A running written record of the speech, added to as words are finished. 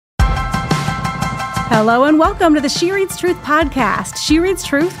Hello and welcome to the She Reads Truth podcast. She Reads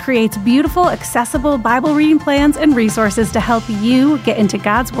Truth creates beautiful, accessible Bible reading plans and resources to help you get into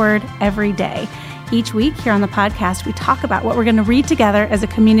God's Word every day. Each week here on the podcast, we talk about what we're going to read together as a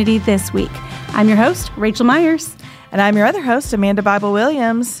community this week. I'm your host, Rachel Myers. And I'm your other host, Amanda Bible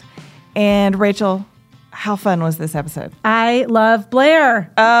Williams. And Rachel, how fun was this episode? I love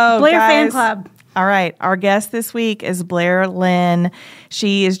Blair. Oh, Blair guys. Fan Club. All right. Our guest this week is Blair Lynn.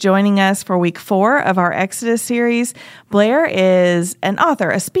 She is joining us for week 4 of our Exodus series. Blair is an author,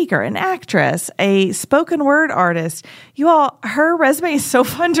 a speaker, an actress, a spoken word artist. You all, her resume is so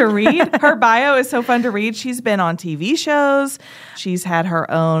fun to read. Her bio is so fun to read. She's been on TV shows. She's had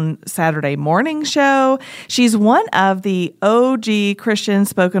her own Saturday morning show. She's one of the OG Christian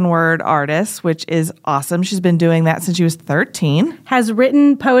spoken word artists, which is awesome. She's been doing that since she was 13. Has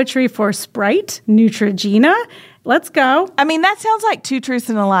written poetry for Sprite, Neutrogena. Let's go. I mean, that sounds like two truths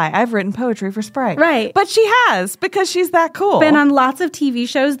and a lie. I've written poetry for Sprite. Right. But she has, because she's that cool. Been on lots of TV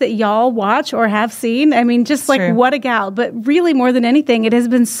shows that y'all watch or have seen. I mean, just like, True. What a gal. But really, more than anything, it has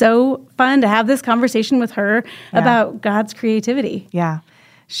been so fun to have this conversation with her about God's creativity. Yeah.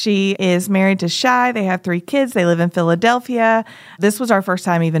 She is married to Shai. They have 3 kids. They live in Philadelphia. This was our first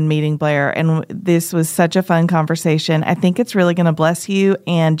time even meeting Blair, and this was such a fun conversation. I think it's really going to bless you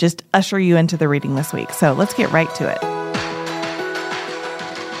and just usher you into the reading this week. So let's get right to it.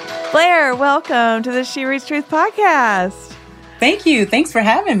 Blair, welcome to the She Reads Truth podcast. Thank you. Thanks for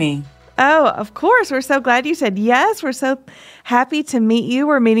having me. Oh, of course. We're so glad you said yes. We're so happy to meet you.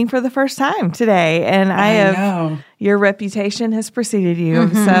 We're meeting for the first time today. And I know. Your reputation has preceded you.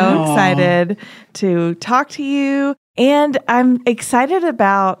 I'm so excited to talk to you. And I'm excited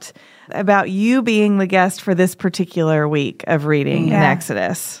about you being the guest for this particular week of reading in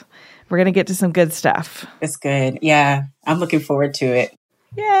Exodus. We're going to get to some good stuff. It's good. Yeah. I'm looking forward to it.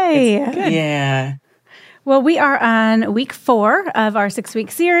 Yay. Good. Yeah. Well, we are on week 4 of our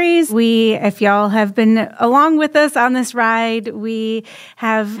 6-week series. If y'all have been along with us on this ride, we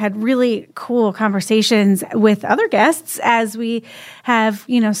have had really cool conversations with other guests as we have,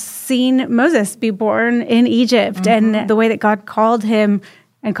 seen Moses be born in Egypt and the way that God called him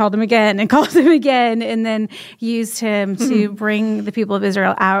and called him again and called him again, and then used him to bring the people of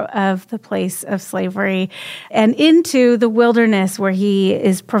Israel out of the place of slavery and into the wilderness where he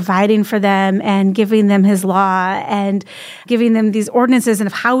is providing for them and giving them his law and giving them these ordinances and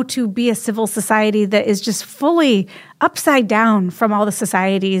of how to be a civil society that is just fully upside down from all the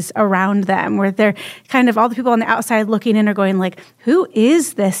societies around them, where they're kind of all the people on the outside looking in are going like, who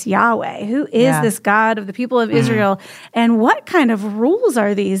is this Yahweh? Who is this God of the people of Israel? And what kind of rules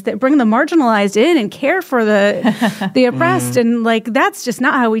are these that bring the marginalized in and care for the oppressed? And like, that's just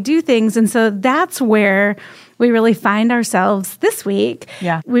not how we do things. And so that's where we really find ourselves this week.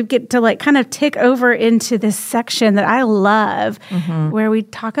 Yeah. We get to like kind of tick over into this section that I love, where we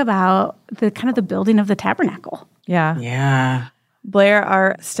talk about the kind of the building of the tabernacle. Yeah. Yeah. Blair,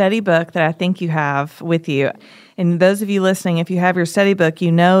 our study book that I think you have with you, and those of you listening, if you have your study book,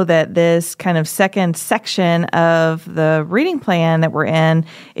 you know that this kind of second section of the reading plan that we're in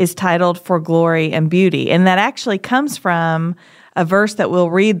is titled For Glory and Beauty. And that actually comes from a verse that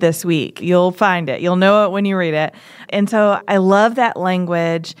we'll read this week. You'll find it. You'll know it when you read it. And so I love that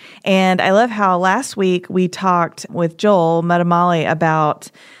language. And I love how last week we talked with Joel Metamali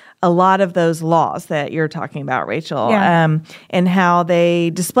about a lot of those laws that you're talking about, Rachel, and how they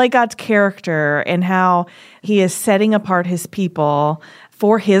display God's character and how he is setting apart his people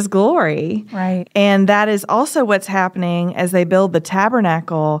for his glory. Right. And that is also what's happening as they build the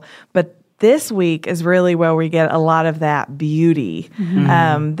tabernacle. But this week is really where we get a lot of that beauty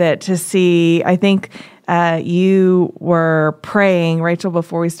that to see. I think you were praying, Rachel,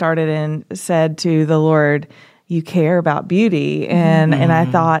 before we started and said to the Lord, you care about beauty. And I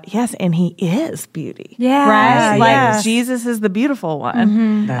thought, yes, and he is beauty. Yeah. Right? Like Yes. Jesus is the beautiful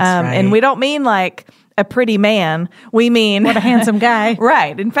one. That's right. And we don't mean like a pretty man. We mean What a handsome guy.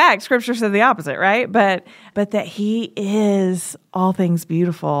 Right. In fact, Scripture says the opposite, right? But that he is all things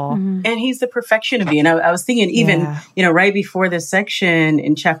beautiful. And he's the perfection of you. And I was thinking even, right before this section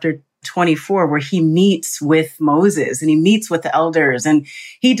in chapter 24, where he meets with Moses and he meets with the elders and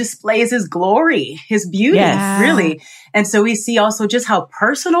he displays his glory, his beauty, really. And so we see also just how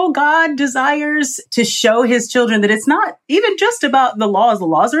personal God desires to show his children that it's not even just about the laws. The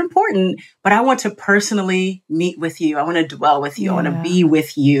laws are important, but I want to personally meet with you. I want to dwell with you. I want to be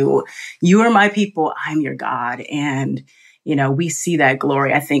with you. You are my people. I'm your God. And, you know, we see that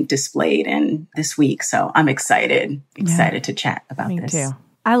glory, I think, displayed in this week. So I'm excited to chat about this. Me too.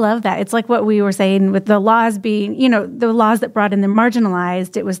 I love that. It's like what we were saying with the laws being, the laws that brought in the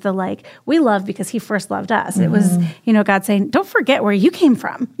marginalized. It was we love because he first loved us. It was, God saying, don't forget where you came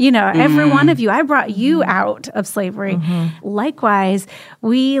from. Every one of you, I brought you out of slavery. Likewise,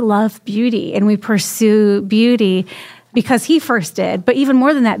 we love beauty and we pursue beauty because he first did, but even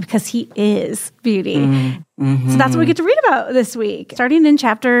more than that, because he is beauty. So that's what we get to read about this week. Starting in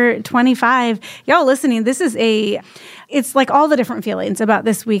chapter 25, y'all listening, it's like all the different feelings about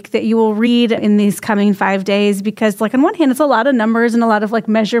this week that you will read in these coming 5 days, because on one hand, it's a lot of numbers and a lot of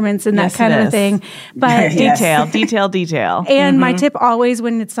measurements and that kind of a thing. But detail. And my tip always,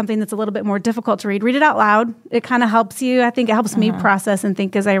 when it's something that's a little bit more difficult to read it out loud. It kind of helps you. I think it helps me process and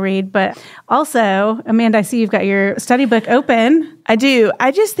think as I read. But also, Amanda, I see you've got your study book open. I do.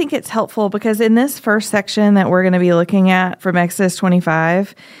 I just think it's helpful because in this first section that we're going to be looking at from Exodus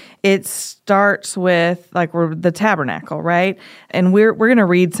 25, it starts with the tabernacle, right? And we're going to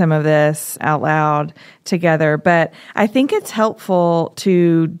read some of this out loud together, but I think it's helpful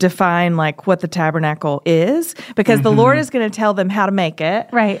to define what the tabernacle is, because the Lord is going to tell them how to make it.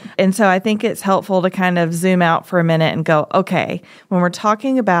 Right. And so I think it's helpful to kind of zoom out for a minute and go, okay, when we're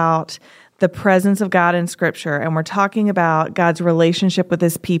talking about the presence of God in Scripture and we're talking about God's relationship with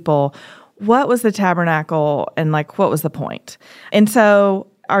his people, what was the tabernacle and what was the point? And so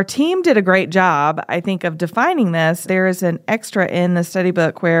our team did a great job, I think, of defining this. There is an extra in the study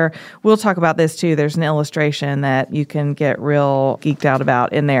book where we'll talk about this too. There's an illustration that you can get real geeked out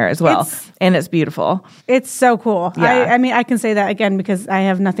about in there as well. And it's beautiful. It's so cool. Yeah. I mean, I can say that again because I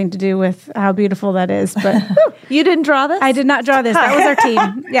have nothing to do with how beautiful that is. But You didn't draw this? I did not draw this. That was our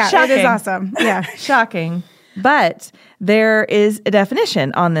team. Yeah, Shocking. It is awesome. Yeah. Shocking. But there is a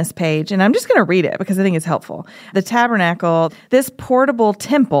definition on this page, and I'm just going to read it because I think it's helpful. The tabernacle, this portable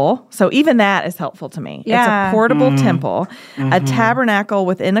temple, so even that is helpful to me. Yeah. It's a portable temple, a tabernacle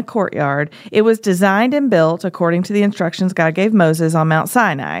within a courtyard. It was designed and built according to the instructions God gave Moses on Mount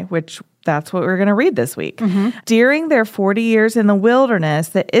Sinai, which that's what we're going to read this week. During their 40 years in the wilderness,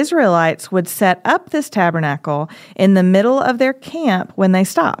 the Israelites would set up this tabernacle in the middle of their camp when they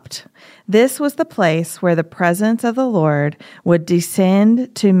stopped. This was the place where the presence of the Lord would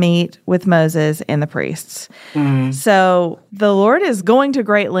descend to meet with Moses and the priests. So the Lord is going to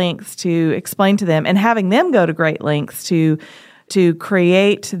great lengths to explain to them and having them go to great lengths to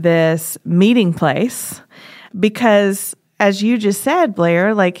create this meeting place because, as you just said,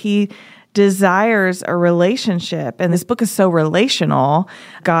 Blair, he desires a relationship. And this book is so relational,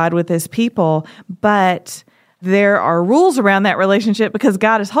 God with his people, but there are rules around that relationship because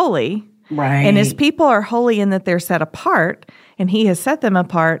God is holy. Right. And his people are holy in that they're set apart, and he has set them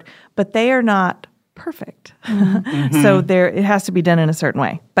apart, but they are not perfect. So it has to be done in a certain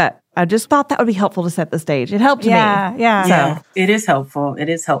way. But I just thought that would be helpful to set the stage. It helped me. Yeah. So it is helpful. It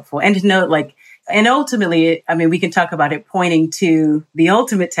is helpful. And to note, and ultimately, we can talk about it pointing to the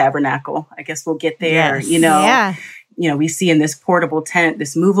ultimate tabernacle. I guess we'll get there. Yes. We see in this portable tent,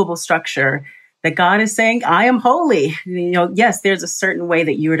 this movable structure, that God is saying, I am holy. Yes, there's a certain way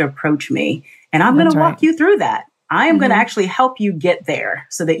that you're to approach me, and I'm going to walk you through that. I am going to actually help you get there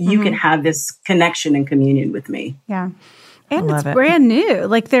so that you can have this connection and communion with me. Yeah. And it's brand new.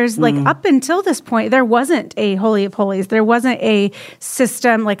 There's up until this point, there wasn't a Holy of Holies. There wasn't a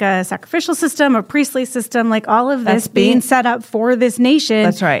system, a sacrificial system, a priestly system, all of this being set up for this nation.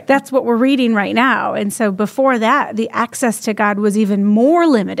 That's right. That's what we're reading right now. And so before that, the access to God was even more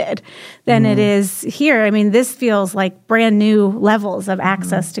limited than it is here. This feels like brand new levels of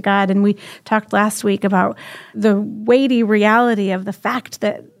access to God. And we talked last week about the weighty reality of the fact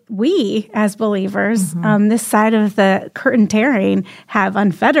that we, as believers, on this side of the curtain tearing, have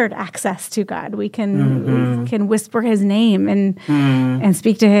unfettered access to God. We can whisper his name and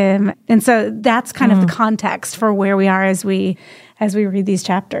speak to him. And so that's kind of the context for where we are as we read these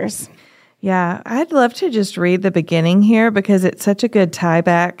chapters. Yeah, I'd love to just read the beginning here because it's such a good tie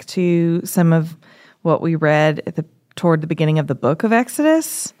back to some of what we read toward the beginning of the book of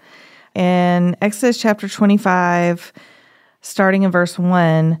Exodus. In Exodus chapter 25, starting in verse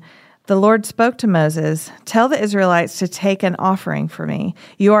 1, the Lord spoke to Moses, "Tell the Israelites to take an offering for me.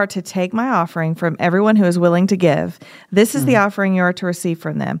 You are to take my offering from everyone who is willing to give. This is the offering you are to receive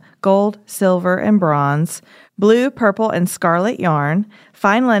from them: gold, silver, and bronze, blue, purple, and scarlet yarn,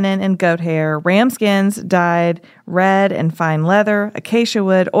 fine linen and goat hair, ram skins dyed red and fine leather, acacia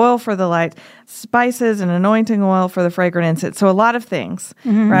wood, oil for the light, spices and anointing oil for the fragrant incense." So a lot of things,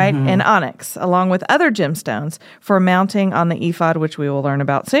 right? And onyx, along with other gemstones for mounting on the ephod, which we will learn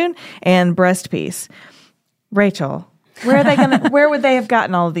about soon, and breastpiece. Rachel, Where would they have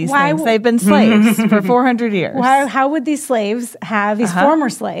gotten all of these things? They've been slaves for 400 years. How would these slaves have, these former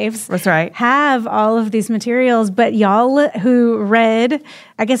slaves, that's right, have all of these materials? But y'all who read,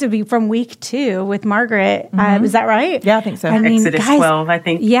 I guess it would be from week 2 with Margaret. Is that right? Yeah, I think so. Exodus 12, I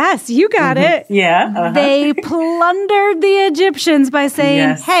think. Yes, you got it. Yeah. They plundered the Egyptians by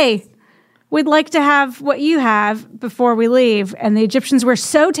saying, hey, we'd like to have what you have before we leave. And the Egyptians were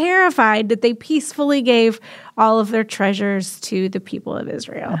so terrified that they peacefully gave all of their treasures to the people of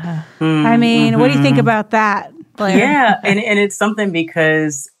Israel. I mean, what do you think about that, Blair? Yeah, and it's something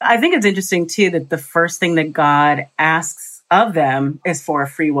because I think it's interesting, too, that the first thing that God asks of them is for a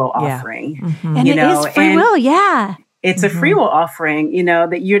free will offering. And it is free will, It's a free will offering,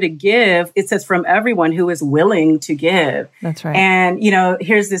 that you're to give. It says from everyone who is willing to give. That's right. And,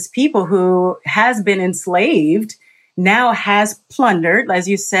 here's this people who has been enslaved, now has plundered. As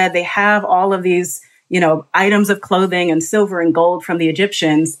you said, they have all of these, items of clothing and silver and gold from the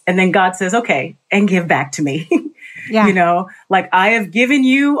Egyptians. And then God says, okay, and give back to me. I have given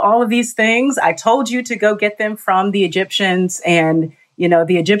you all of these things. I told you to go get them from the Egyptians. And,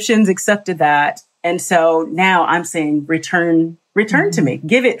 the Egyptians accepted that. And so now I'm saying, return to me,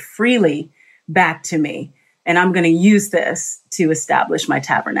 give it freely back to me. And I'm going to use this to establish my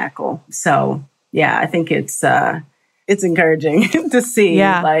tabernacle. So, I think it's encouraging to see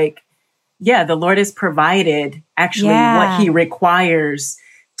the Lord has provided actually what he requires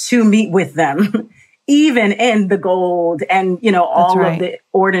to meet with them, even in the gold and, all of the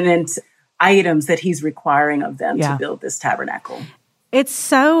ordinance items that he's requiring of them to build this tabernacle. It's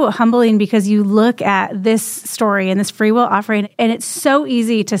so humbling because you look at this story and this free will offering, and it's so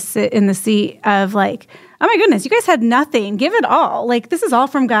easy to sit in the seat of like, oh my goodness, you guys had nothing. Give it all. Like, this is all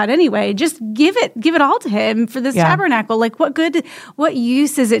from God anyway. Just give it all to him for this tabernacle. Like, what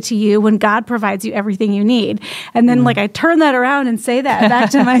use is it to you when God provides you everything you need? And then I turn that around and say that back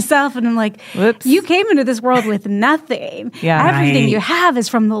to myself. And I'm like, whoops. You came into this world with nothing. Everything you have is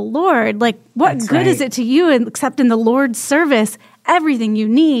from the Lord. Like, what good is it to you except in the Lord's service? Everything you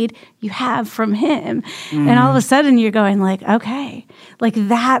need, you have from him. And all of a sudden you're going like, okay, like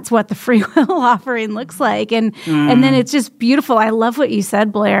that's what the free will offering looks like. And then it's just beautiful. I love what you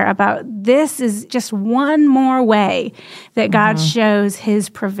said, Blair, about this is just one more way that God shows his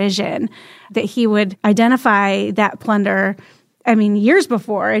provision, that he would identify that plunder, years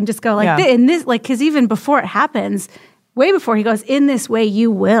before and just go like, in this, like, because even before it happens, way before he goes, in this way,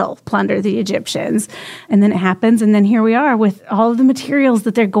 you will plunder the Egyptians. And then it happens. And then here we are with all of the materials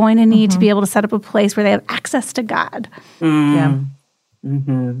that they're going to need to be able to set up a place where they have access to God. That's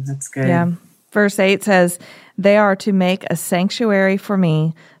good. Yeah. Verse 8 says, they are to make a sanctuary for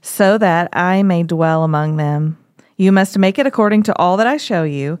me so that I may dwell among them. You must make it according to all that I show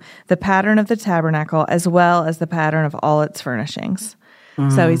you, the pattern of the tabernacle, as well as the pattern of all its furnishings.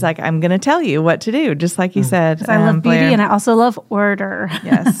 So he's like, I'm going to tell you what to do, just like you said. I love beauty, and I also love order.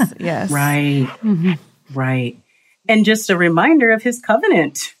 Yes. Right. Right. And just a reminder of his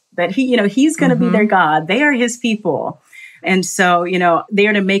covenant that he's going to be their God. They are his people. And so, they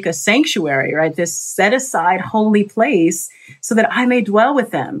are to make a sanctuary, right? This set aside holy place so that I may dwell with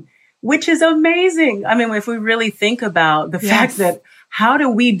them, which is amazing. If we really think about the fact that how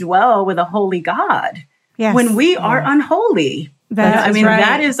do we dwell with a holy God when we are unholy?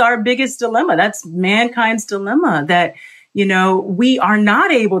 That is our biggest dilemma. That's mankind's dilemma, that, we are not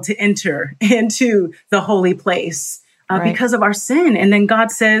able to enter into the holy place because of our sin. And then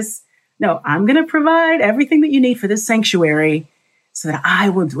God says, no, I'm going to provide everything that you need for this sanctuary so that I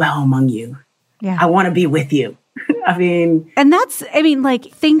will dwell among you. Yeah. I want to be with you. And that's,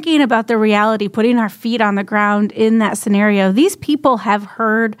 thinking about the reality, putting our feet on the ground in that scenario, these people have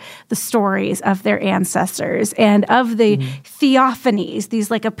heard the stories of their ancestors and of the theophanies, these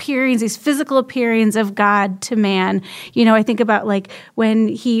appearings, these physical appearings of God to man. I think about when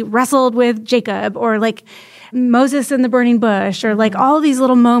he wrestled with Jacob, or Moses in the burning bush, or all these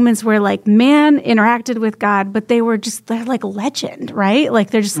little moments where man interacted with God, but they're like legend, right?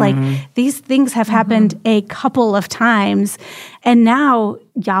 They're just these things have happened a couple of times, and now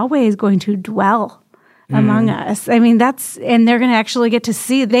Yahweh is going to dwell among us. And they're going to actually get to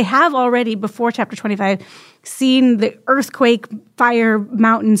see, they have already before chapter 25 seen the earthquake, fire,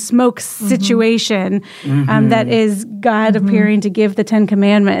 mountain, smoke situation that is God appearing to give the 10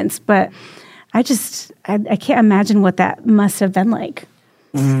 Commandments. But I can't imagine what that must have been like.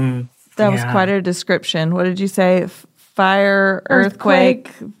 That was quite a description. What did you say? Fire,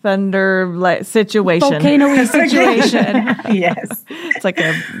 earthquake, thunder situation. Volcano-y situation. Yes.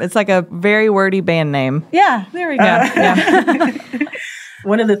 It's like a very wordy band name. Yeah, there we go.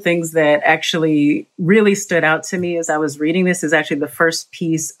 One of the things that actually really stood out to me as I was reading this is actually the first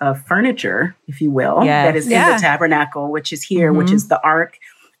piece of furniture, if you will, that is in the tabernacle, which is here, which is the Ark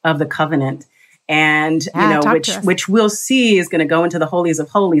of the Covenant. And, which we'll see is going to go into the holies of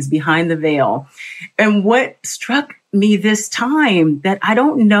holies behind the veil. And what struck me this time that I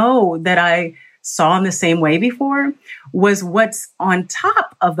don't know that I saw in the same way before was what's on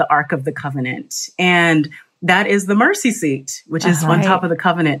top of the Ark of the Covenant. And that is the mercy seat, which is on top of the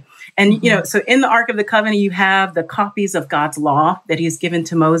covenant. And, so in the Ark of the Covenant, you have the copies of God's law that he's given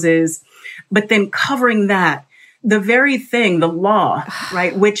to Moses, but then covering that, the very thing, the law,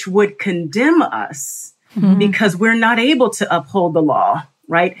 right, which would condemn us because we're not able to uphold the law,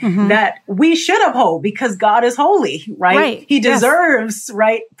 right, that we should uphold because God is holy, right? He deserves,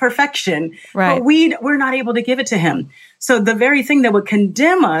 perfection, but we're not able to give it to him. So the very thing that would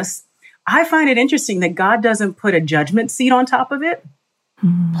condemn us, I find it interesting that God doesn't put a judgment seat on top of it.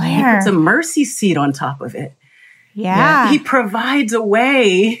 He puts a mercy seat on top of it. He provides a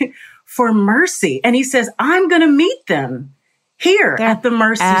way for mercy. And he says, I'm going to meet them here at the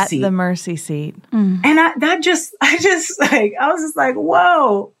mercy seat. At the mercy seat. And I was just like,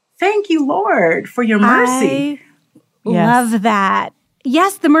 whoa, thank you, Lord, for your mercy. Love that.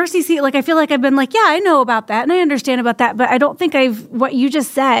 Yes, the mercy seat. Like, I feel like I've been like, I know about that and I understand about that, but I don't think what you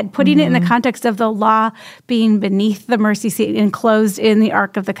just said, putting it in the context of the law being beneath the mercy seat, enclosed in the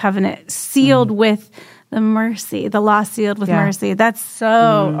Ark of the Covenant, sealed with the mercy, the law sealed with mercy. That's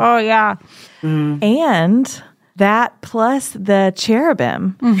so, And that plus the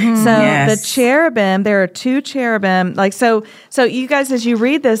cherubim. The cherubim, there are two cherubim. So you guys, as you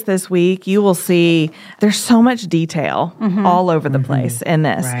read this week, you will see there's so much detail all over the place in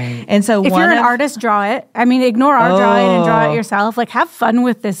this. Right. And so if you're an artist, draw it. I mean, ignore our drawing and draw it yourself. Like, have fun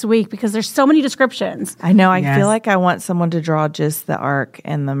with this week because there's so many descriptions. I know. I feel like I want someone to draw just the ark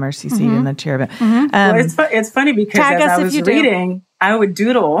and the mercy seat and the cherubim. Well, it's funny because as I was reading, I would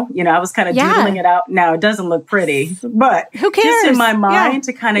doodle, I was kind of doodling it out. Now, it doesn't look pretty, but who cares? Just in my mind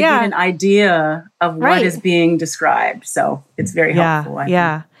to kind of get an idea of what is being described. So it's very helpful. I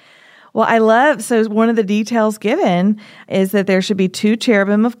think. Well, I love, so one of the details given is that there should be two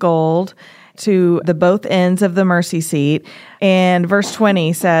cherubim of gold to the both ends of the mercy seat. And verse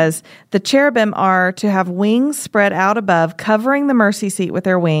 20 says, the cherubim are to have wings spread out above, covering the mercy seat with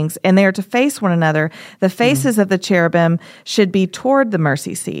their wings, and they are to face one another. The faces of the cherubim should be toward the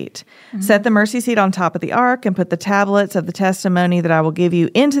mercy seat. Set the mercy seat on top of the ark and put the tablets of the testimony that I will give you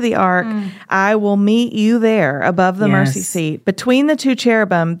into the ark. I will meet you there above the mercy seat, between the two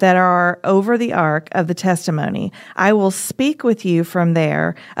cherubim that are over the ark of the testimony. I will speak with you from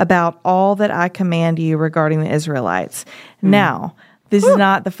there about all that I command you regarding the Israelites. Now, this is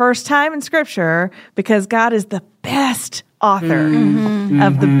not the first time in Scripture, because God is the best author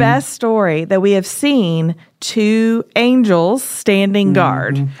of the best story, that we have seen two angels standing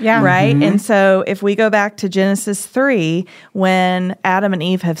guard, right? And so if we go back to Genesis 3, when Adam and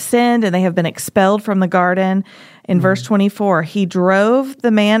Eve have sinned and they have been expelled from the garden, in verse 24, he drove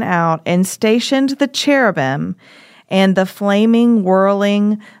the man out and stationed the cherubim and the flaming,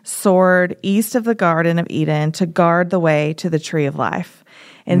 whirling sword east of the Garden of Eden to guard the way to the tree of life.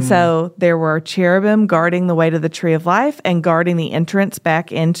 And so there were cherubim guarding the way to the tree of life and guarding the entrance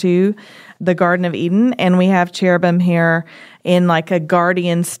back into the Garden of Eden. And we have cherubim here in like a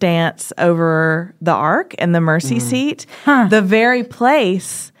guardian stance over the ark and the mercy seat, the very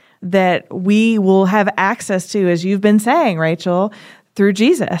place that we will have access to, as you've been saying, Rachel, through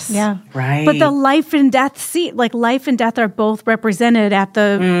Jesus. Yeah. Right. But the life and death seat, like life and death are both represented at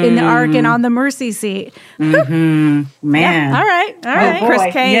in the ark and on the mercy seat. Man. Yeah. All right.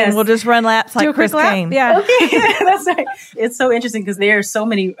 Chris Kane. We'll just run laps like Chris Kane. Yeah. Okay. That's right. It's so interesting because there are so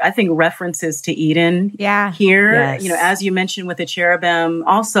many, I think, references to Eden here. Yes. As you mentioned with the cherubim.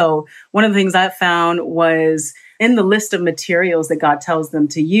 Also, one of the things I found was in the list of materials that God tells them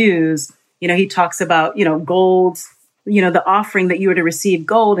to use, he talks about, gold, the offering that you were to receive,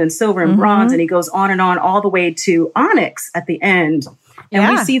 gold and silver and bronze. And he goes on and on all the way to onyx at the end. And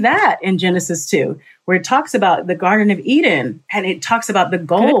we see that in Genesis 2, where it talks about the Garden of Eden and it talks about the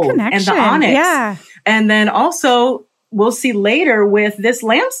gold and the onyx. Yeah. And then also we'll see later with this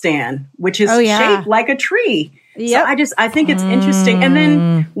lampstand, which is shaped like a tree. Yep. So I think it's interesting. And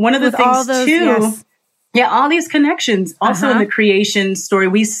then one of the things too, all these connections also in the creation story,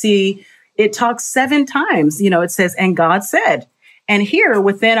 we see it talks 7 times, it says, and God said. And here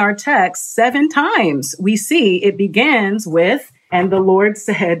within our text, 7 times we see it begins with, and the Lord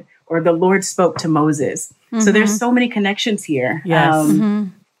said, or the Lord spoke to Moses. So there's so many connections here. Yes.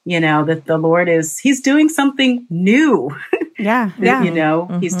 That the Lord he's doing something new. Yeah. You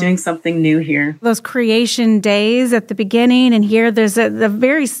know, he's doing something new here. Those creation days at the beginning, and here there's the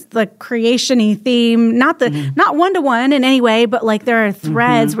very like creation-y theme, not one-to-one in any way, but like there are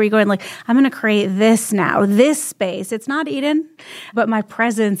threads where you're going like, I'm going to create this now, this space. It's not Eden, but my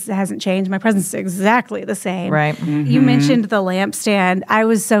presence hasn't changed. My presence is exactly the same. Right. You mentioned the lampstand. I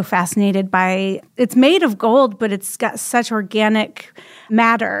was so fascinated by, it's made of gold, but it's got such organic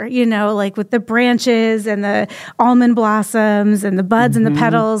matter, you know, like with the branches and the almond blossoms and the buds and the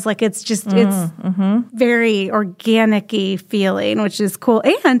petals. Like it's just, it's very organic-y feeling, which is cool.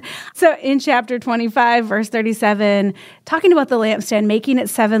 And so in chapter 25, verse 37, talking about the lampstand, making it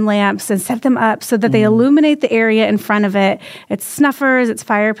 7 lamps and set them up so that they illuminate the area in front of it. Its snuffers, its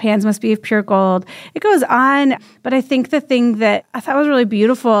fire pans must be of pure gold. It goes on, but I think the thing that I thought was really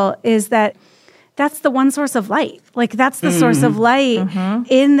beautiful is that that's the one source of light. Like that's the source of light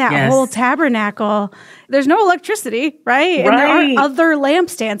in that whole tabernacle. There's no electricity, right? And there aren't other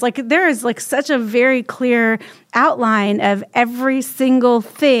lampstands. Like there is like such a very clear outline of every single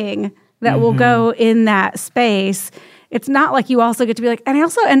thing that will go in that space. It's not like you also get to be like, and I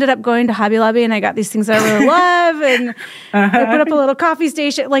also ended up going to Hobby Lobby and I got these things that I really love and I put up a little coffee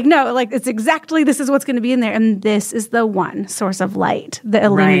station. Like, no, like it's exactly, this is what's going to be in there. And this is the one source of light that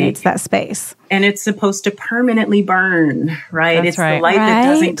illuminates that space. And it's supposed to permanently burn, right? That's it's the light that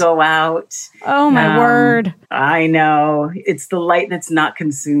doesn't go out. Oh, my word. I know. It's the light that's not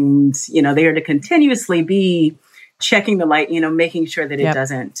consumed. You know, they are to continuously be checking the light, you know, making sure that it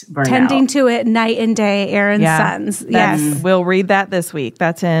doesn't burn Tending out. to it night and day, Aaron's sons. Yes. We'll read that this week.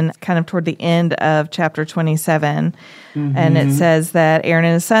 That's in kind of toward the end of chapter 27. And it says that Aaron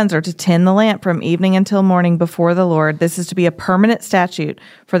and his sons are to tend the lamp from evening until morning before the Lord. This is to be a permanent statute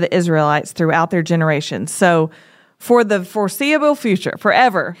for the Israelites throughout their generations. So for the foreseeable future,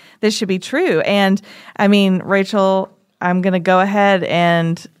 forever, this should be true. And I mean, Rachel, I'm going to go ahead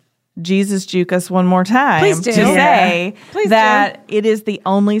and Jesus juke us one more time to say that it is the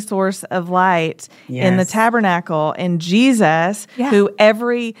only source of light in the tabernacle, and Jesus, who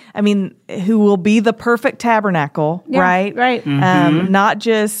will be the perfect tabernacle, right? Right. Not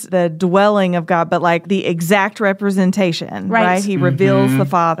just the dwelling of God, but like the exact representation, right? He reveals the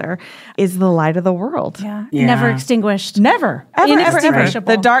Father, is the light of the world. Yeah. Never extinguished. Never, ever.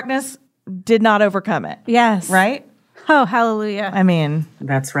 The darkness did not overcome it. Yes. Right? Oh, hallelujah. I mean,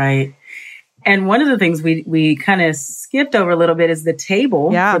 that's right. And one of the things we kind of skipped over a little bit is the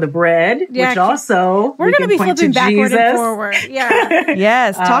table for the bread, which also we're going to be flipping backward and forward. Yeah.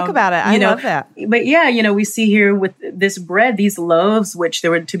 Yes. Talk about it. I love that. But yeah, you know, we see here with this bread, these loaves, which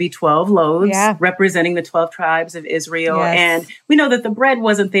there were to be 12 loaves representing the 12 tribes of Israel. Yes. And we know that the bread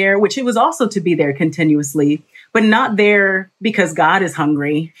wasn't there, which it was also to be there continuously, but not there because God is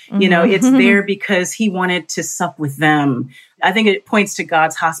hungry. You know, it's there because he wanted to sup with them. I think it points to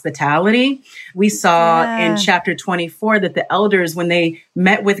God's hospitality. We saw in chapter 24 that the elders, when they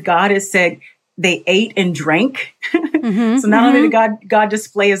met with God, it said they ate and drank. So not only did God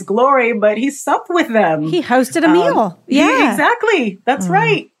display his glory, but he supped with them. He hosted a meal. Exactly. That's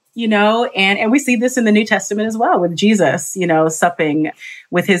right. You know, and we see this in the New Testament as well with Jesus, you know, supping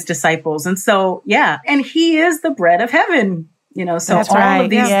with his disciples. And so, and he is the bread of heaven, you know, so all of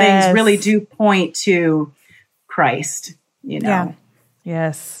these things really do point to Christ, you know.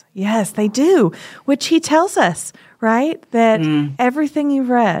 Yes, they do, which he tells us, right? That everything you've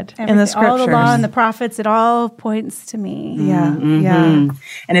read in the scriptures, all the law and the prophets, it all points to me. And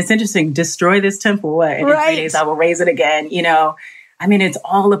it's interesting, destroy this temple, and in 3 days I will raise it again, you know. I mean, it's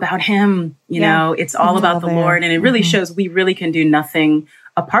all about him, you know, it's all about the Lord. And it really shows we really can do nothing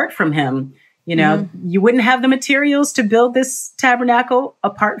apart from him. You know, you wouldn't have the materials to build this tabernacle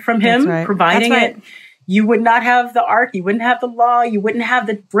apart from him providing it. You would not have the ark. You wouldn't have the law. You wouldn't have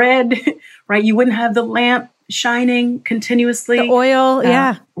the bread, right? You wouldn't have the lamp shining continuously. The oil,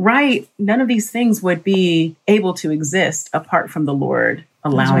 Right. None of these things would be able to exist apart from the Lord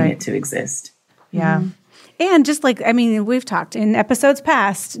allowing it to exist. Yeah. And just like, I mean, we've talked in episodes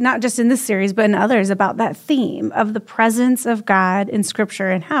past, not just in this series, but in others, about that theme of the presence of God in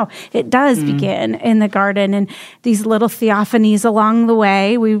Scripture and how it does begin in the garden and these little theophanies along the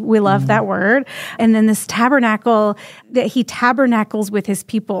way. We love that word. And then this tabernacle, that he tabernacles with his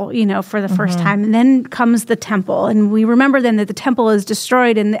people, you know, for the first time. And then comes the temple. And we remember then that the temple is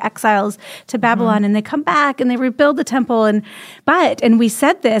destroyed in the exiles to Babylon, and they come back and they rebuild the temple. And we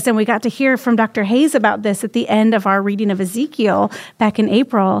said this, and we got to hear from Dr. Hayes about this, at the end of our reading of Ezekiel back in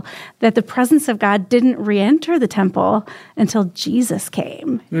April that the presence of God didn't re-enter the temple until Jesus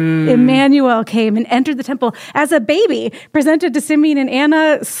came. Emmanuel came and entered the temple as a baby, presented to Simeon and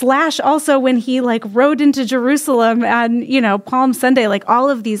Anna, / also when he rode into Jerusalem on, Palm Sunday, all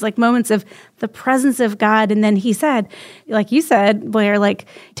of these moments of the presence of God. And then he said, like you said, Blair,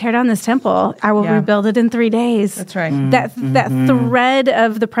 tear down this temple. I will rebuild it in 3 days. That's right. That thread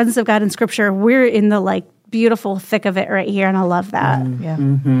of the presence of God in Scripture, we're in the beautiful thick of it right here. And I love that. Yeah.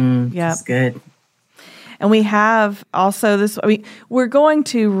 That's good. And we have also we're going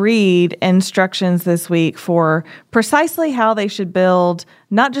to read instructions this week for precisely how they should build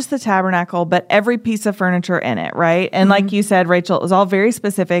not just the tabernacle, but every piece of furniture in it, right? And like you said, Rachel, it was all very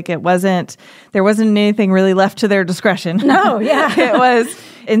specific. There wasn't anything really left to their discretion. No, yeah. It was.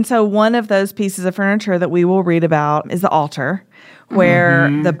 And so one of those pieces of furniture that we will read about is the altar, where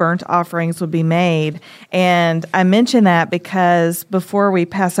the burnt offerings would be made. And I mention that because before we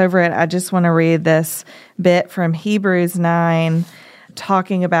pass over it, I just want to read this bit from Hebrews 9,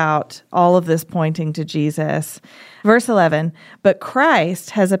 talking about all of this pointing to Jesus. Verse 11, but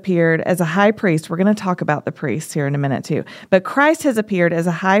Christ has appeared as a high priest. We're going to talk about the priests here in a minute too. But Christ has appeared as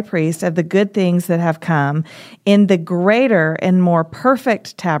a high priest of the good things that have come in the greater and more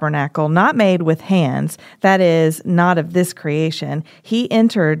perfect tabernacle, not made with hands, that is, not of this creation. He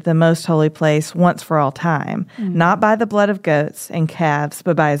entered the most holy place once for all time, not by the blood of goats and calves,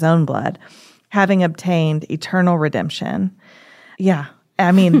 but by his own blood, having obtained eternal redemption. Yeah,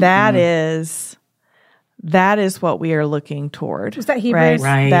 I mean, that is what we are looking toward. Was that Hebrews?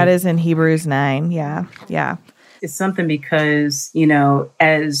 Right. That is in Hebrews 9. Yeah. It's something because,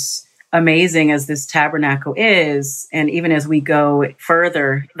 as amazing as this tabernacle is, and even as we go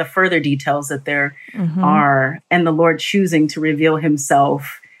further, the further details that there are, and the Lord choosing to reveal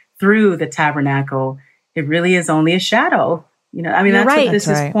himself through the tabernacle, it really is only a shadow. That's right. what this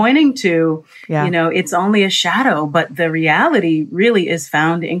is pointing to. Yeah. It's only a shadow, but the reality really is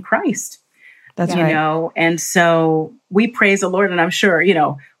found in Christ. That's right. And so we praise the Lord. And I'm sure,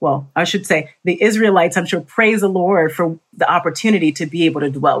 I should say the Israelites, I'm sure, praise the Lord for the opportunity to be able to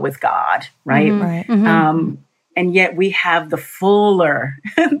dwell with God. Right. Right. And yet we have the fuller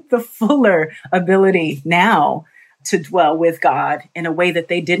ability now to dwell with God in a way that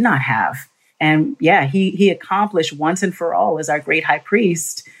they did not have. And he accomplished once and for all as our great high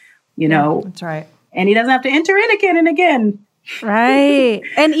priest, That's right. And he doesn't have to enter in again and again. Right.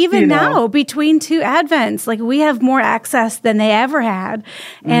 And even now, between two Advents, we have more access than they ever had.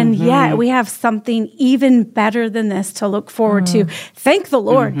 And yet we have something even better than this to look forward to. Thank the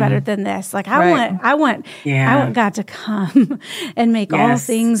Lord better than this. I want God to come and make all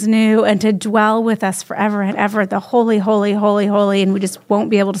things new and to dwell with us forever and ever. The holy, holy, holy, holy. And we just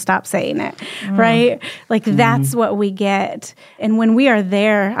won't be able to stop saying it. Right. That's what we get. And when we are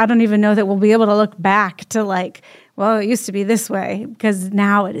there, I don't even know that we'll be able to look back to well, it used to be this way, because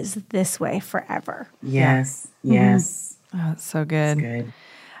now it is this way forever. Yes. Yes. Oh, that's so good. That's good.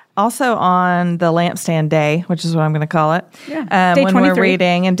 Also on the lampstand day, which is what I'm going to call it, Day when 23. we're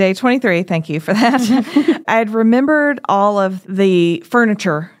reading, and day 23, thank you for that, I'd remembered all of the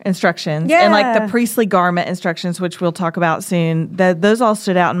furniture instructions and the priestly garment instructions, which we'll talk about soon. Those all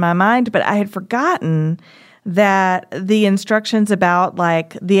stood out in my mind, but I had forgotten that the instructions about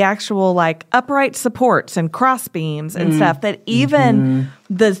the actual upright supports and cross beams and stuff, that even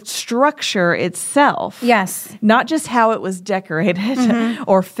the structure itself, not just how it was decorated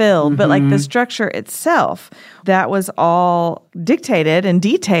or filled, but the structure itself, that was all dictated and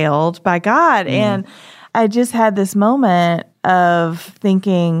detailed by God. And I just had this moment of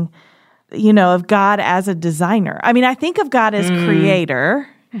thinking, of God as a designer. I mean, I think of God as creator,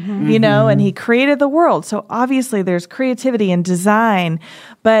 and he created the world. So obviously there's creativity and design,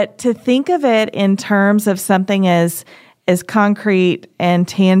 but to think of it in terms of something as concrete and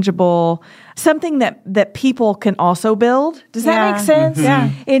tangible, something that people can also build. Does that make sense?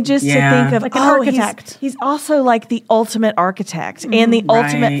 Yeah. And just to think of an architect. He's also the ultimate architect and the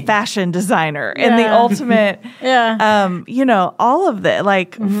ultimate fashion designer and the ultimate, all of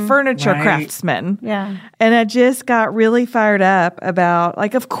that, furniture craftsman. Yeah. And I just got really fired up about,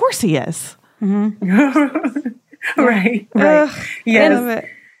 of course he is. Right. Yes.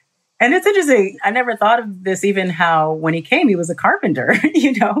 And it's interesting. I never thought of this, even how when he came, he was a carpenter,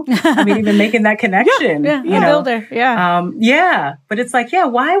 even making that connection. A builder. Yeah. But it's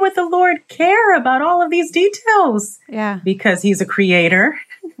why would the Lord care about all of these details? Yeah. Because he's a creator.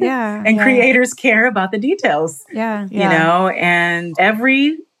 Yeah. And creators care about the details. Yeah. And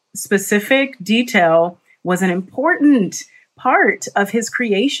every specific detail was an important part of his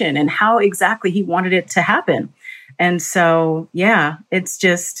creation and how exactly he wanted it to happen. And so, yeah, it's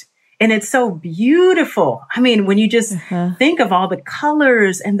just, and it's so beautiful. I mean, when you just think of all the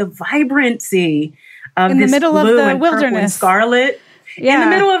colors and the vibrancy of in this the middle blue of the and wilderness, purple and scarlet. Yeah. In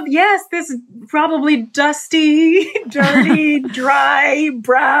the middle of, yes, this probably dusty, dirty, dry,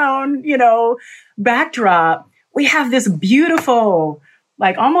 brown, backdrop. We have this beautiful,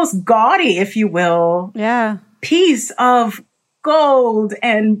 like almost gaudy, if you will, piece of gold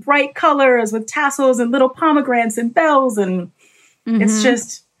and bright colors with tassels and little pomegranates and bells. And it's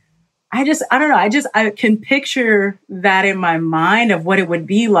just, I don't know. I can picture that in my mind of what it would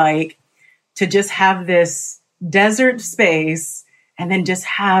be like to just have this desert space and then just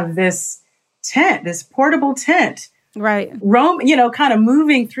have this tent, this portable tent, right? Kind of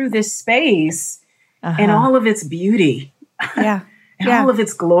moving through this space and all of its beauty, and all of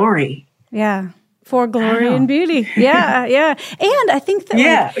its glory, for glory and beauty, And I think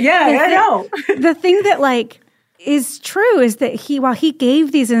that, I know the thing that is true is that while he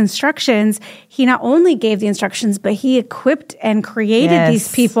gave these instructions, he not only gave the instructions, but he equipped and created these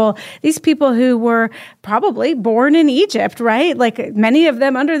people who were probably born in Egypt, right? Like many of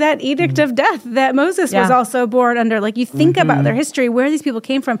them under that edict of death that Moses was also born under. Like you think about their history, where these people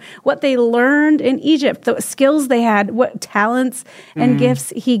came from, what they learned in Egypt, the skills they had, what talents and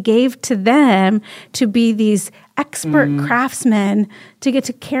gifts he gave to them to be these expert craftsmen to get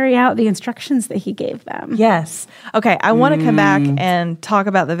to carry out the instructions that he gave them. Yes. Okay, I want to come back and talk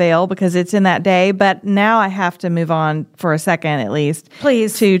about the veil because it's in that day, but now I have to move on for a second at least.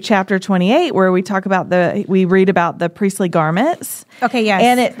 Please. To chapter 28 where we talk about we read about the priestly garments. Okay, yes.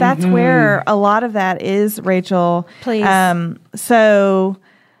 And that's where a lot of that is, Rachel. Please. So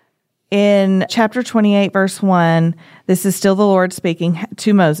in chapter 28, verse 1, this is still the Lord speaking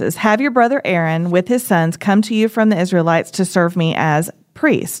to Moses. Have your brother Aaron with his sons come to you from the Israelites to serve me as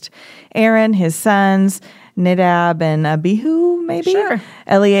priest. Aaron, his sons, Nadab and Abihu, maybe? Sure.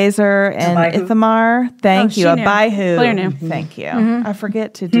 Eleazar and Abihu. Ithamar. Thank you. Abihu. Claire knew. Thank you. I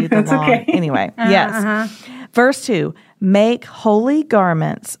forget to do the long. Okay. Anyway, yes. Verse 2, make holy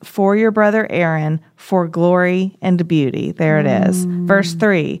garments for your brother Aaron for glory and beauty. There it is. Verse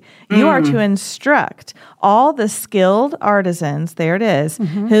 3, you are to instruct all the skilled artisans, there it is,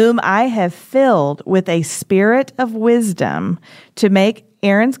 whom I have filled with a spirit of wisdom to make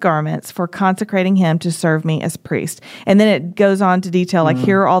Aaron's garments for consecrating him to serve me as priest. And then it goes on to detail,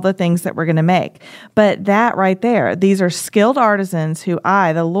 here are all the things that we're going to make. But that right there, these are skilled artisans who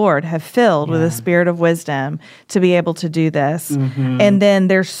I, the Lord, have filled with a spirit of wisdom to be able to do this. And then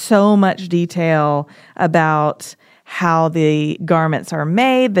there's so much detail about how the garments are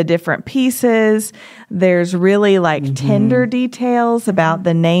made, the different pieces. There's really tender details about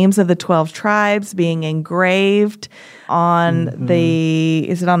the names of the 12 tribes being engraved on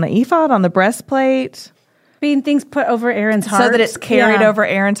is it on the ephod, on the breastplate? Being things put over Aaron's heart. So that it's carried over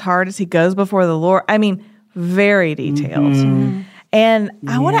Aaron's heart as he goes before the Lord. I mean, very detailed. And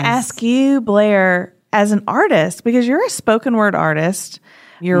I want to ask you, Blair, as an artist, because you're a spoken word artist,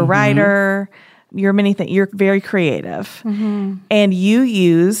 you're a writer, you're many things. You're very creative. And you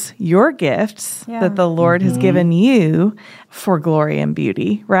use your gifts that the Lord has given you for glory and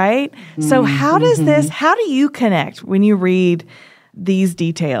beauty, right? So how do you connect when you read these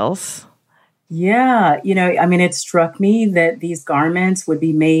details? Yeah, it struck me that these garments would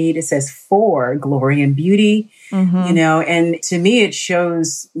be made, it says, for glory and beauty, and to me, it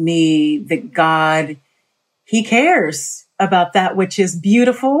shows me that God, he cares about that which is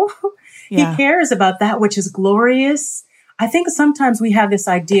beautiful. He cares about that which is glorious. I think sometimes we have this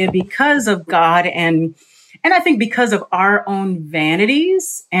idea because of God and I think because of our own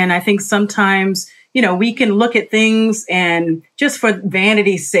vanities. And I think sometimes, we can look at things and just for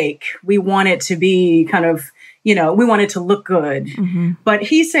vanity's sake, we want it to be kind of, we want it to look good. But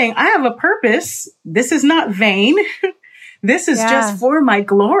he's saying, I have a purpose. This is not vain. This is just for my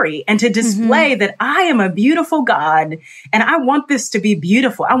glory and to display that I am a beautiful God and I want this to be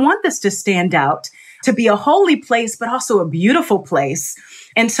beautiful. I want this to stand out, to be a holy place, but also a beautiful place.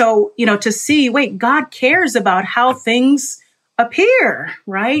 And so, to see, God cares about how things appear,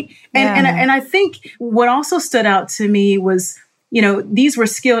 right? And I think what also stood out to me was, these were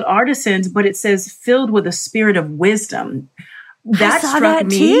skilled artisans, but it says filled with a spirit of wisdom. That struck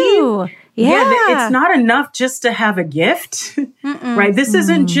me too. It's not enough just to have a gift, right? This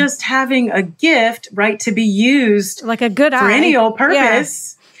isn't just having a gift, right, to be used like a good for any old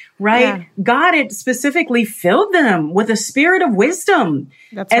purpose, right? Yeah. God had specifically filled them with a spirit of wisdom.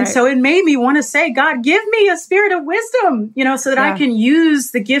 So it made me want to say, God, give me a spirit of wisdom, so that I can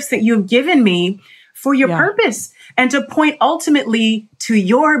use the gifts that you've given me for your purpose and to point ultimately to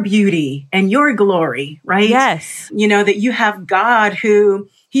your beauty and your glory, right? Yes. You know, that you have God who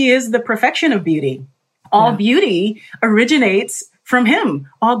he is the perfection of beauty. All beauty originates from him.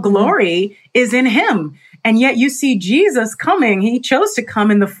 All glory is in him. And yet you see Jesus coming. He chose to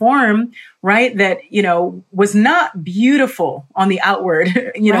come in the form, right, that, you know, was not beautiful on the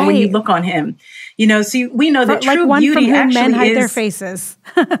outward, you know, when you look on him. You know, see, we know that true one beauty from whom actually men hide is their faces.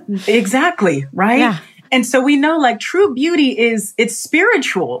 Exactly, right? Yeah. And so we know like true beauty it's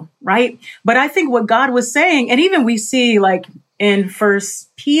spiritual, right? But I think what God was saying, and even we see like in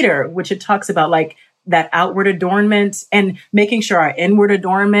First Peter, which it talks about like that outward adornment and making sure our inward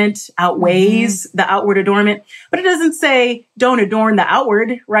adornment outweighs the outward adornment. But it doesn't say don't adorn the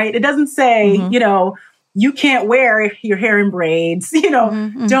outward, right? It doesn't say, you know, you can't wear your hair in braids, you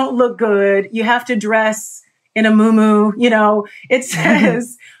know, don't look good. You have to dress in a muumuu, you know. It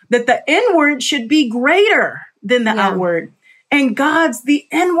says that the inward should be greater than the outward. And God's the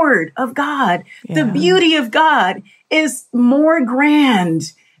inward of God. The beauty of God is more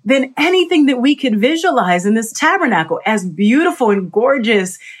grand than anything that we could visualize in this tabernacle. As beautiful and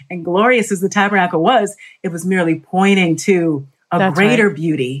gorgeous and glorious as the tabernacle was, it was merely pointing to a greater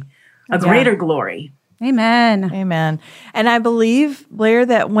beauty, a greater glory. Amen. Amen. And I believe, Blair,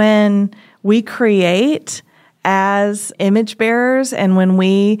 that when we create as image bearers and when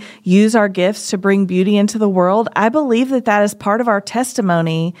we use our gifts to bring beauty into the world, I believe that that is part of our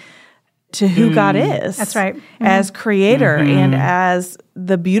testimony to who God is. That's right. As creator and as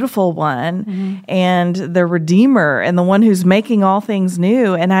the beautiful one and the redeemer and the one who's making all things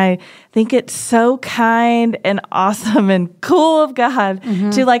new. And I think it's so kind and awesome and cool of God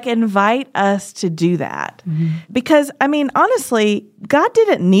to like invite us to do that. Because, I mean, honestly, God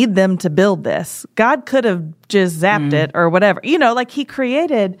didn't need them to build this. God could have just zapped it or whatever. You know, like he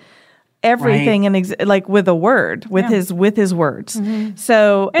created everything and like with a word, with his words.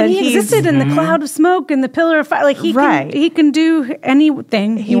 So, and he existed in the cloud of smoke and the pillar of fire. Like he can do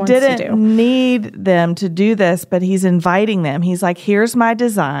anything he wants to do. He didn't need them to do this, but he's inviting them. He's like, here's my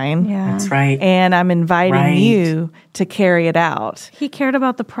design. Yeah. That's right. And I'm inviting you to carry it out. He cared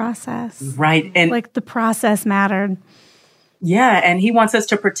about the process. Right. And like the process mattered. Yeah. And he wants us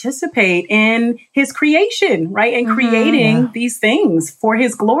to participate in his creation, right? And creating these things for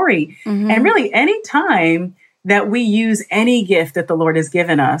his glory. And really any time that we use any gift that the Lord has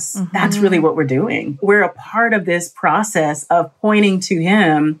given us, that's really what we're doing. We're a part of this process of pointing to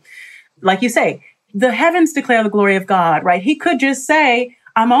him. Like you say, the heavens declare the glory of God, right? He could just say,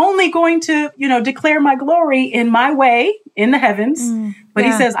 I'm only going to, you know, declare my glory in my way in the heavens. But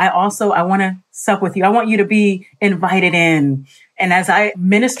he says, I want to sup with you. I want you to be invited in. And as I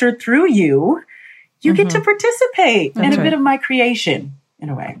minister through you, you get to participate in a bit of my creation in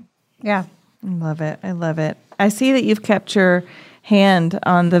a way. Yeah. I love it. I love it. I see that you've kept your hand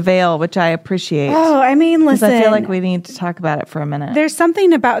on the veil, which I appreciate. Oh, I mean, listen. I feel like we need to talk about it for a minute. There's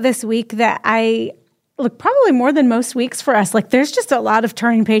something about this week that look, probably more than most weeks for us. Like, there's just a lot of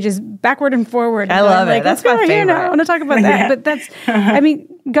turning pages backward and forward. I love it. Like, That's my favorite. I want to talk about that. But that's, I mean,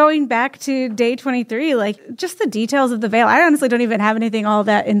 going back to day 23, like, just the details of the veil. I honestly don't even have anything all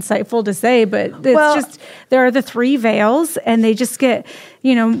that insightful to say, but it's just, there are the 3 veils, and they just get,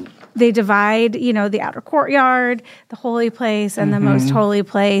 you know, they divide, you know, the outer courtyard, the holy place, and the most holy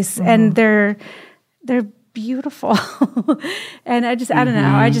place. And they're beautiful. And I don't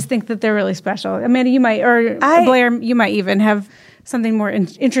know. I just think that they're really special. Amanda, you might, or Blair, you might even have something more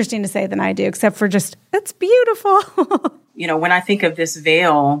interesting to say than I do, except for just, it's beautiful. You know, when I think of this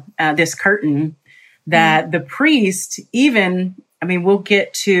veil, this curtain, that the priest we'll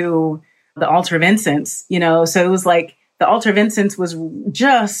get to the altar of incense, you know, so it was like the altar of incense was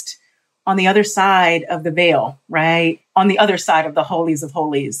just on the other side of the veil, right? On the other side of the holies of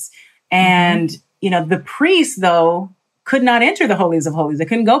holies. And you know, the priests, though, could not enter the holies of holies. They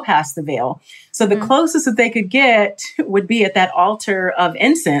couldn't go past the veil. So the closest that they could get would be at that altar of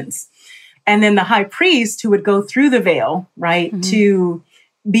incense. And then the high priest who would go through the veil, right, to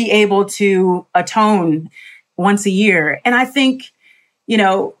be able to atone once a year. And I think, you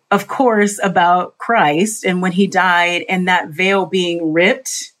know, of course, about Christ and when he died and that veil being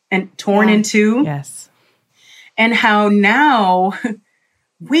ripped and torn in two. Yes. And how now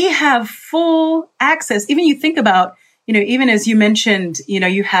we have full access. Even you think about, you know, even as you mentioned, you know,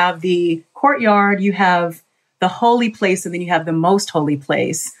 you have the courtyard, you have the holy place, and then you have the most holy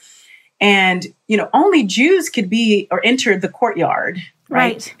place. And, you know, only Jews could be or enter the courtyard,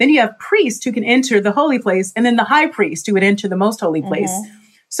 right? Then you have priests who can enter the holy place, and then the high priest who would enter the most holy place.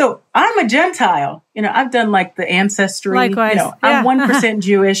 So I'm a Gentile. I've done like the ancestry. Likewise. I'm 1%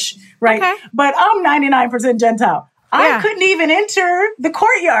 Jewish, right? Okay. But I'm 99% Gentile. I couldn't even enter the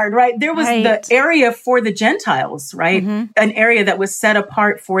courtyard, right? There was the area for the Gentiles, right? An area that was set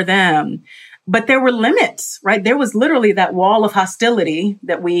apart for them. But there were limits, right? There was literally that wall of hostility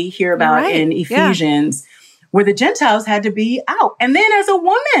that we hear about in Ephesians, where the Gentiles had to be out. And then as a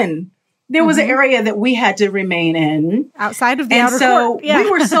woman, there was an area that we had to remain in. Outside of the outer court. We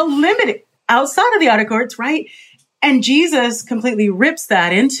were so limited outside of the outer courts, right? And Jesus completely rips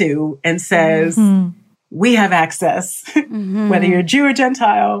that into and says, we have access. Whether you're Jew or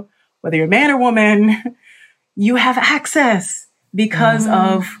Gentile, whether you're man or woman, you have access because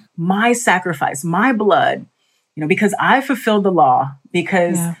of my sacrifice, my blood, because I fulfilled the law,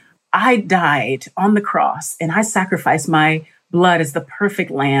 because I died on the cross and I sacrificed my blood as the perfect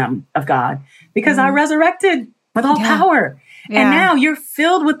Lamb of God, because I resurrected with all power. And now you're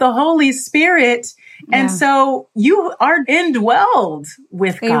filled with the Holy Spirit. And so you are indwelled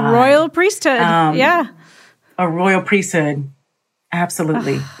with God. A royal priesthood. A royal priesthood.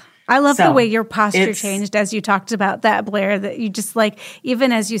 Absolutely. I love the way your posture changed as you talked about that, Blair, that you just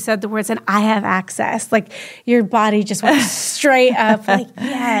even as you said the words, and I have access, your body just went straight up,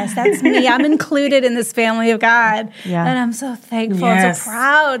 yes, that's me. I'm included in this family of God. Yeah. And I'm so thankful and so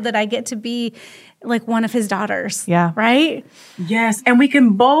proud that I get to be one of his daughters. Yeah. Right? Yes. And we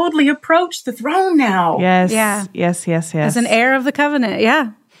can boldly approach the throne now. Yes. Yeah. Yes. As an heir of the covenant.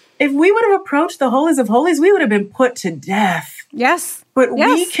 Yeah. If we would have approached the holies of holies, we would have been put to death. Yes. But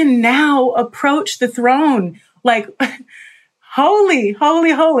we can now approach the throne holy,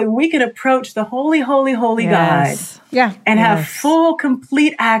 holy, holy. We can approach the holy, holy, holy God. Yeah. And have full,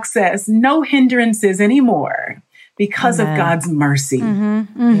 complete access, no hindrances anymore because of God's mercy.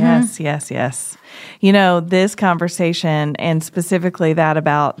 Yes. This conversation, and specifically that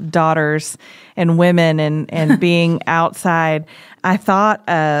about daughters and women and being outside, I thought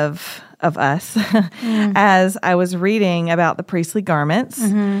of us as I was reading about the priestly garments.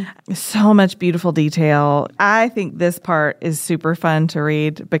 So much beautiful detail. I think this part is super fun to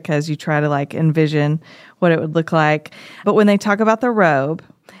read because you try to envision what it would look like. But when they talk about the robe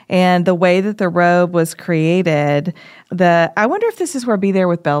and the way that the robe was created, I wonder if this is where Be There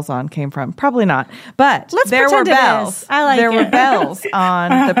with Bells On came from. Probably not. But there were bells. There were bells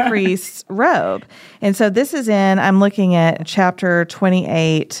on the priest's robe. And so this is I'm looking at chapter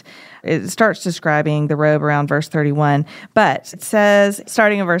 28. It starts describing the robe around verse 31, but it says,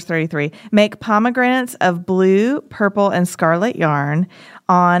 starting in verse 33, make pomegranates of blue, purple, and scarlet yarn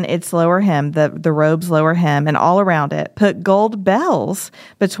on its lower hem, the robe's lower hem, and all around it. Put gold bells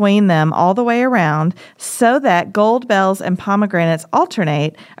between them all the way around, so that gold bells and pomegranates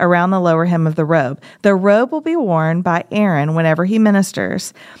alternate around the lower hem of the robe. The robe will be worn by Aaron whenever he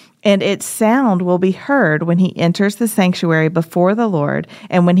ministers, and its sound will be heard when he enters the sanctuary before the Lord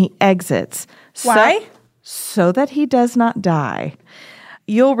and when he exits. Why? So that he does not die.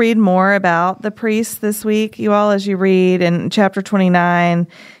 You'll read more about the priests this week, you all, as you read. In chapter 29,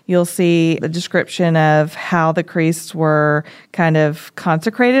 you'll see the description of how the priests were kind of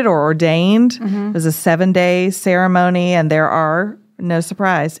consecrated or ordained. It was a 7-day ceremony, and there are, no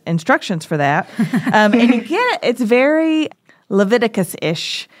surprise, instructions for that. And you get it's very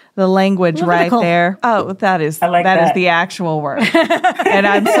Leviticus-ish. The language Levitical. Right there. Oh, that is the actual word. And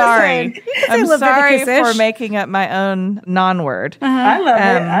I'm sorry. I'm sorry for making up my own non-word.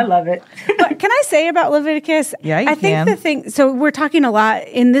 I love it. But can I say about Leviticus? Yeah, you can. I think so we're talking a lot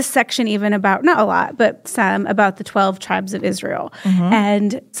in this section even about, not a lot, but some about the 12 tribes of Israel.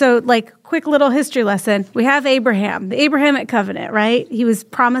 And so quick little history lesson. We have Abraham, the Abrahamic covenant, right? He was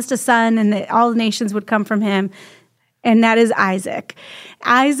promised a son and that all the nations would come from him. And that is Isaac.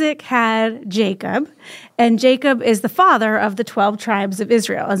 Isaac had Jacob, and Jacob is the father of the 12 tribes of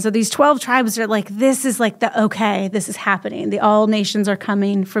Israel. And so these 12 tribes are this is this is happening. All nations are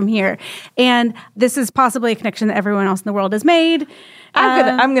coming from here. And this is possibly a connection that everyone else in the world has made.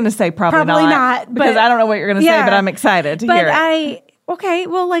 I'm going to say probably not because I don't know what you're going to say, but I'm excited to hear it. Okay,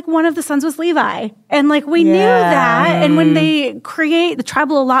 well, one of the sons was Levi. And, we knew that. And when they create the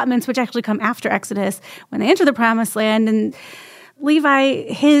tribal allotments, which actually come after Exodus, when they enter the Promised Land, and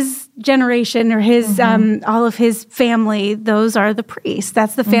Levi, his generation or his all of his family, those are the priests.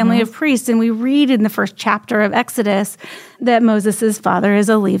 That's the family of priests. And we read in the first chapter of Exodus that Moses' father is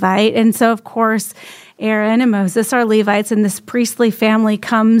a Levite. And so, of course, Aaron and Moses are Levites, and this priestly family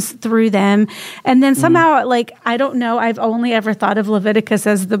comes through them. And then somehow, like, I don't know, I've only ever thought of Leviticus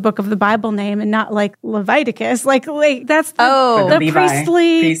as the book of the Bible name and not like Leviticus. Like that's the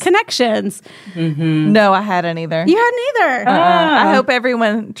priestly connections. No, I hadn't either. You hadn't either. I hope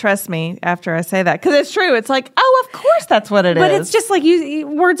everyone trusts me after I say that, because it's true. It's like, oh, of course that's what it is. But it's just like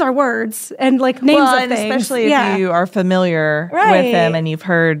words are words, and like names of things. Especially if you are familiar with them and you've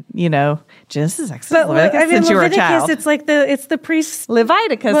heard, Genesis, Exodus, Leviticus since you were a child. It's like it's the priest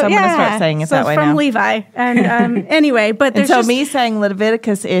Leviticus. I'm going to start saying it that way from now. Levi. And anyway, but there's and so me saying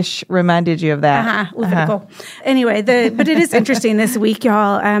Leviticus-ish reminded you of that. Levitical. Anyway, but it is interesting this week,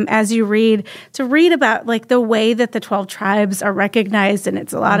 y'all, as you read about like the way that the 12 tribes are recognized, and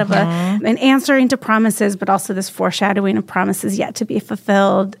it's a lot of an answering to promises, but also this foreshadowing of promises yet to be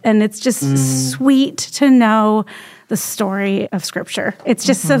fulfilled. And it's just sweet to know the story of Scripture. It's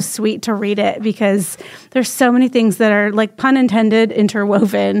just so sweet to read it, because there's so many things that are, like, pun intended,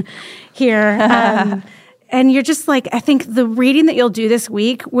 interwoven here. And you're just like, I think the reading that you'll do this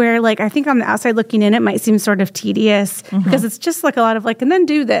week, where like, I think on the outside looking in, it might seem sort of tedious because it's just like a lot of like, and then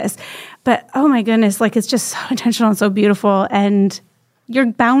do this. But oh my goodness, like it's just so intentional and so beautiful. And you're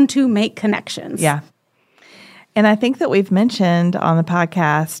bound to make connections. Yeah. And I think that we've mentioned on the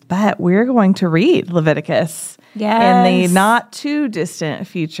podcast, but we're going to read Leviticus in the not too distant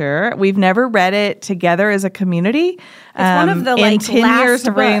future. We've never read it together as a community. It's one of the in 10 years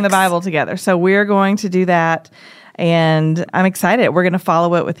of reading the books. Bible together. So we're going to do that. And I'm excited. We're going to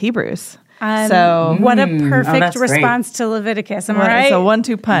follow it with Hebrews. So what a perfect response to Leviticus. Am I right? It's a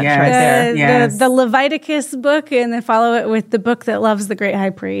 1-2 punch right there. Yes. The Leviticus book, and then follow it with the book that loves the great high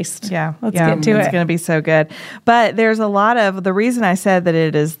priest. Yeah. Let's get to it. It's going to be so good. But there's a lot of, the reason I said that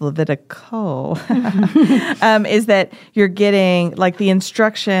it is Levitical is that you're getting, like, the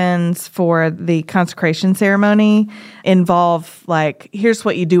instructions for the consecration ceremony involve, like, here's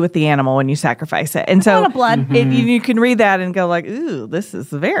what you do with the animal when you sacrifice it. And so a lot of blood. You can read that and go like, ooh, this is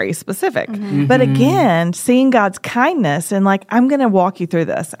very specific. But again, seeing God's kindness and like, I'm going to walk you through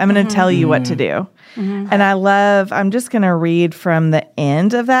this. I'm going to tell you what to do. And I'm just going to read from the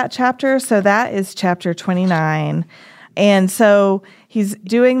end of that chapter. So that is chapter 29. And so he's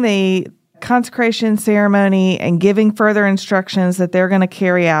doing the consecration ceremony and giving further instructions that they're going to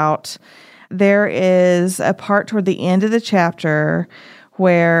carry out. There is a part toward the end of the chapter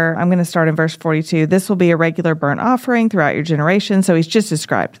where I'm going to start in verse 42. This will be a regular burnt offering throughout your generation. So he's just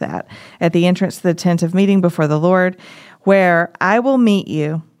described that at the entrance to the tent of meeting before the Lord, where I will meet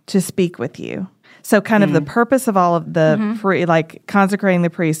you to speak with you. So kind of the purpose of all of the consecrating the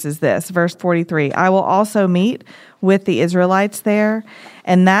priests is this. Verse 43, I will also meet with the Israelites there,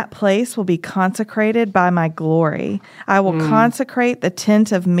 and that place will be consecrated by my glory. I will consecrate the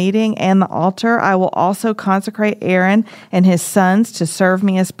tent of meeting and the altar. I will also consecrate Aaron and his sons to serve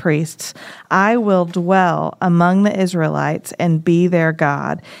me as priests. I will dwell among the Israelites and be their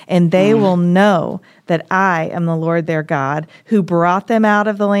God, and they will know that I am the Lord their God, who brought them out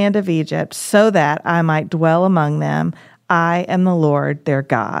of the land of Egypt so that I might dwell among them. I am the Lord their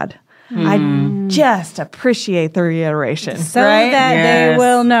God. I just appreciate the reiteration. So that they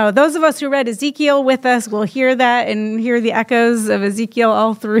will know. Those of us who read Ezekiel with us will hear that and hear the echoes of Ezekiel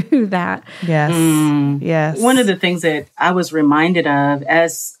all through that. Yes. Yes. One of the things that I was reminded of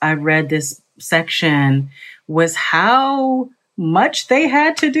as I read this section was how much they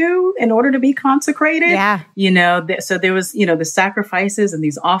had to do in order to be consecrated. Yeah. So there was, the sacrifices and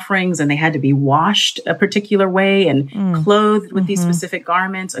these offerings, and they had to be washed a particular way and clothed with these specific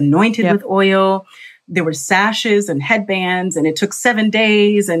garments, anointed with oil. There were sashes and headbands, and it took 7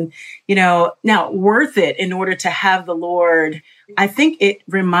 days, and, now worth it in order to have the Lord. I think it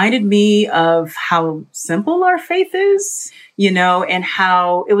reminded me of how simple our faith is, and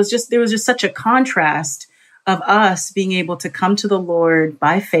how there was just such a contrast of us being able to come to the Lord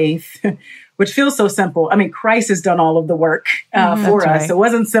by faith, which feels so simple. I mean, Christ has done all of the work for us. Right. It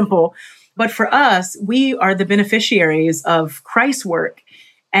wasn't simple. But for us, we are the beneficiaries of Christ's work.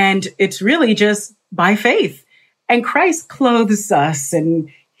 And it's really just by faith. And Christ clothes us,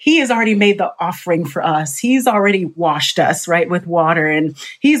 and he has already made the offering for us. He's already washed us, right, with water, and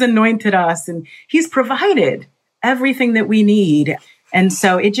he's anointed us, and he's provided everything that we need. And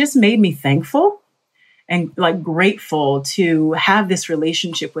so it just made me thankful and grateful to have this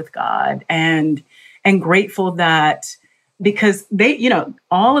relationship with God, and grateful that because they,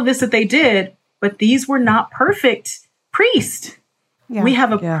 all of this that they did, but these were not perfect priests. Yeah. We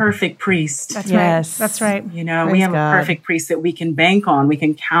have a perfect priest. That's right. That's right. We have a perfect priest that we can bank on, we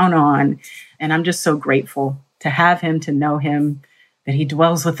can count on. And I'm just so grateful to have him, to know him, that he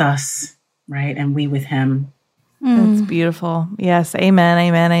dwells with us, right? And we with him. That's beautiful. Yes. Amen.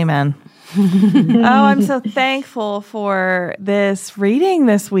 Amen. Amen. Oh, I'm so thankful for this reading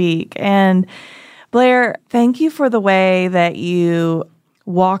this week. And Blair, thank you for the way that you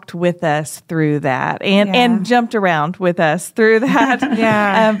walked with us through that and jumped around with us through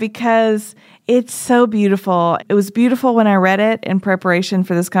that. Because it's so beautiful. It was beautiful when I read it in preparation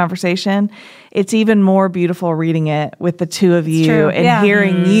for this conversation. It's even more beautiful reading it with the two of you and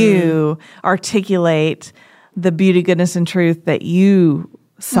hearing you articulate the beauty, goodness, and truth that you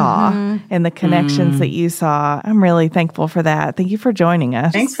saw and the connections that you saw. I'm really thankful for that. Thank you for joining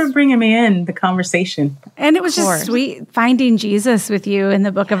us. Thanks for bringing me in the conversation. And it was just sweet finding Jesus with you in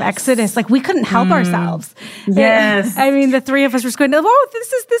the book of Exodus. Like, we couldn't help ourselves. Yes. I mean, the three of us were just going, oh,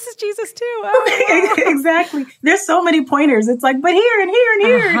 this is Jesus too. Oh. Exactly. There's so many pointers. It's like, but here and here and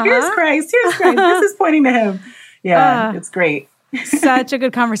here, here's Christ. This is pointing to him. Yeah, it's great. Such a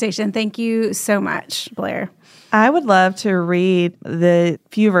good conversation. Thank you so much, Blair. I would love to read the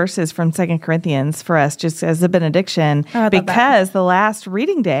few verses from 2 Corinthians for us just as a benediction, because the last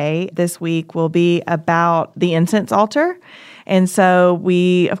reading day this week will be about the incense altar. And so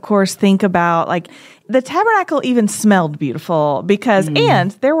we, of course, think about, like, the tabernacle even smelled beautiful because,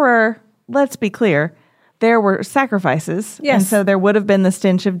 and there were, let's be clear, there were sacrifices. Yes. And so there would have been the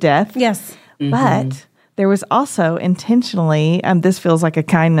stench of death. Yes. But there was also intentionally, this feels like a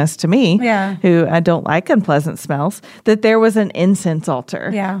kindness to me, who I don't like unpleasant smells, that there was an incense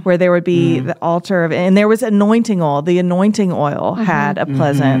altar where there would be the altar of, and there was anointing oil. The anointing oil had a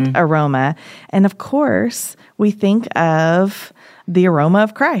pleasant aroma. And of course, we think of the aroma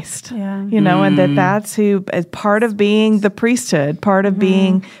of Christ, and that's who, as part of being the priesthood, part of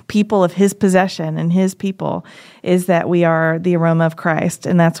being people of his possession and his people, is that we are the aroma of Christ.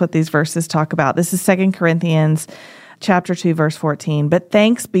 And that's what these verses talk about. This is 2 Corinthians chapter 2, verse 14. But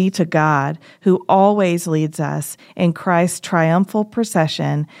thanks be to God who always leads us in Christ's triumphal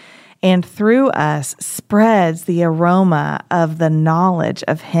procession, and through us spreads the aroma of the knowledge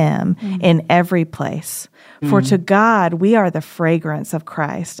of him in every place. For to God, we are the fragrance of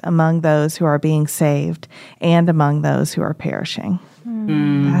Christ among those who are being saved and among those who are perishing.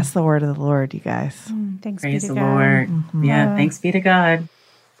 That's the word of the Lord, you guys. Thanks Praise be to the God. Lord. Yeah, thanks be to God.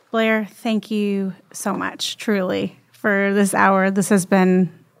 Blair, thank you so much, truly, for this hour. This has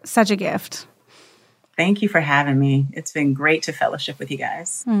been such a gift. Thank you for having me. It's been great to fellowship with you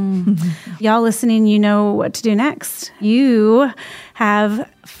guys. Y'all listening, you know what to do next. You have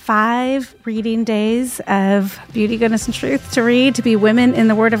 5 reading days of beauty, goodness, and truth to read, to be women in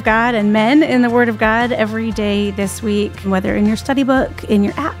the Word of God and men in the Word of God every day this week, whether in your study book, in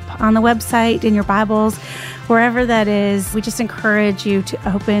your app, on the website, in your Bibles, wherever that is. We just encourage you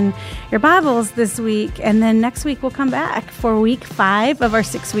to open your Bibles this week. And then next week, we'll come back for week 5 of our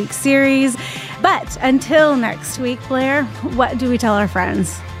 6-week series. But until next week, Blair, what do we tell our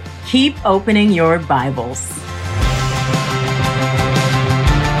friends? Keep opening your Bibles.